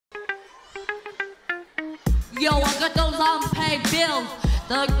Yo, I got those unpaid bills,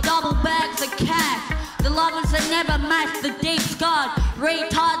 the double bags of cash, the lovers that never match the deep scarred,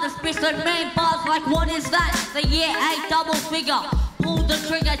 retard, the spits that main bars like what is that? The year 8 double figure, pull the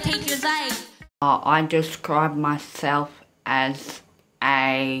trigger, teacher's aid. I describe myself as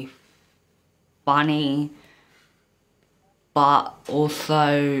a funny but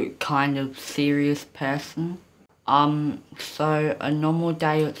also kind of serious person. So a normal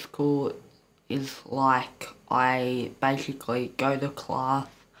day at school is like I basically go to class,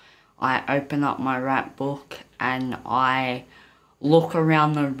 I open up my rap book and I look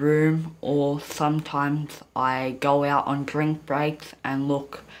around the room, or sometimes I go out on drink breaks and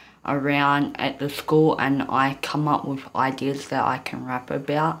look around at the school and I come up with ideas that I can rap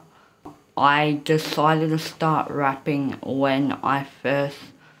about. I decided to start rapping when I first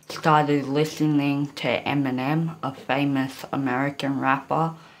started listening to Eminem, a famous American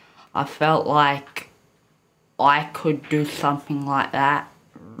rapper. I felt like I could do something like that.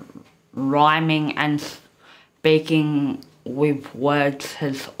 Rhyming and speaking with words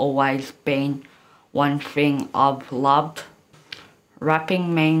has always been one thing I've loved.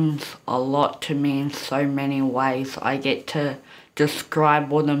 Rapping means a lot to me in so many ways. I get to describe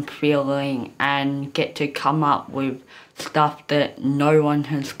what I'm feeling and get to come up with stuff that no one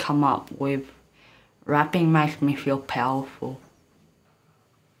has come up with. Rapping makes me feel powerful.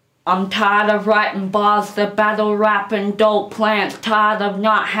 I'm tired of writing bars that battle rap and dope plants. Tired of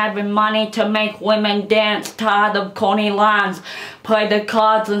not having money to make women dance. Tired of corny lines, play the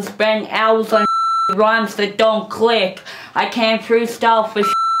cards and spend hours on rhymes that don't click. I can't freestyle for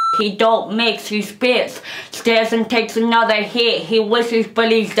he don't mix, he spits, stares and takes another hit. He wishes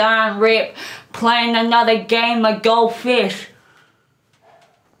but he's dying rip, playing another game of Go Fish.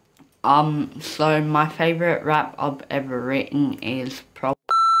 So my favourite rap I've ever written is probably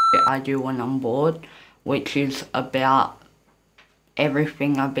I Do When I'm Bored, which is about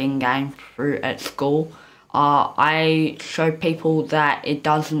everything I've been going through at school. I show people that it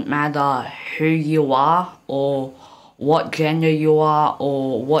doesn't matter who you are or what gender you are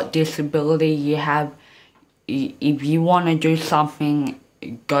or what disability you have. If you want to do something,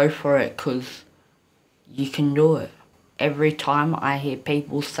 go for it, because you can do it. Every time I hear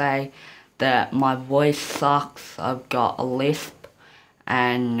people say that my voice sucks, I've got a lisp,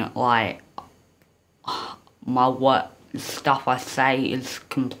 and like what stuff I say is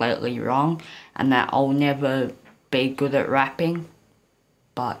completely wrong, and that I'll never be good at rapping,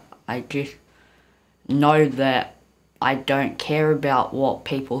 but I just know that I don't care about what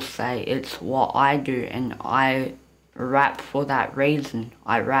people say. It's what I do, and I rap for that reason.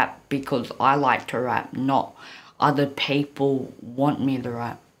 I rap because I like to rap, not other people want me to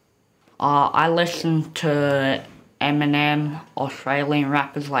rap. I listen to Eminem, Australian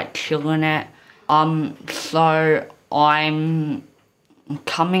rappers like Chillin' It. So I'm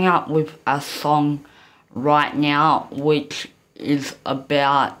coming up with a song right now which is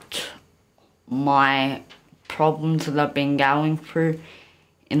about my problems that I've been going through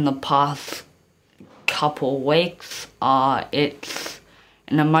in the past couple of weeks. It's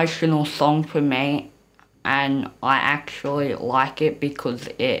an emotional song for me, and I actually like it because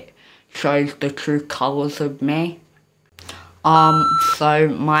it shows the true colours of me. So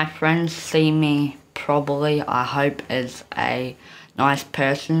my friends see me probably, I hope, as a nice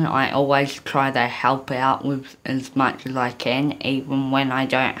person. I always try to help out with as much as I can, even when I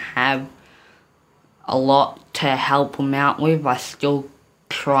don't have a lot to help them out with. I still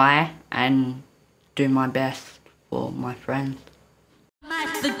try and do my best for my friends.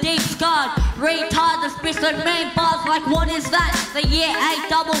 Match the deep scarred, retard, the spits that main bars like what is that? The year 8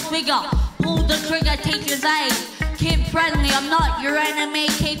 double figure, pull the trigger, teacher's aid. Kid friendly, I'm not your enemy,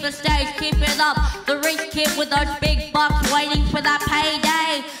 keep the stage, keep it up. The rich kid with those big bucks waiting for that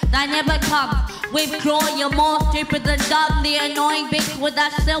payday. They never come, withdraw, you're more stupid than dumb. The annoying bitch with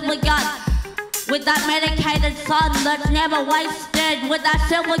that silver gun, with that medicated son that's never wasted, with that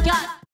silver gun.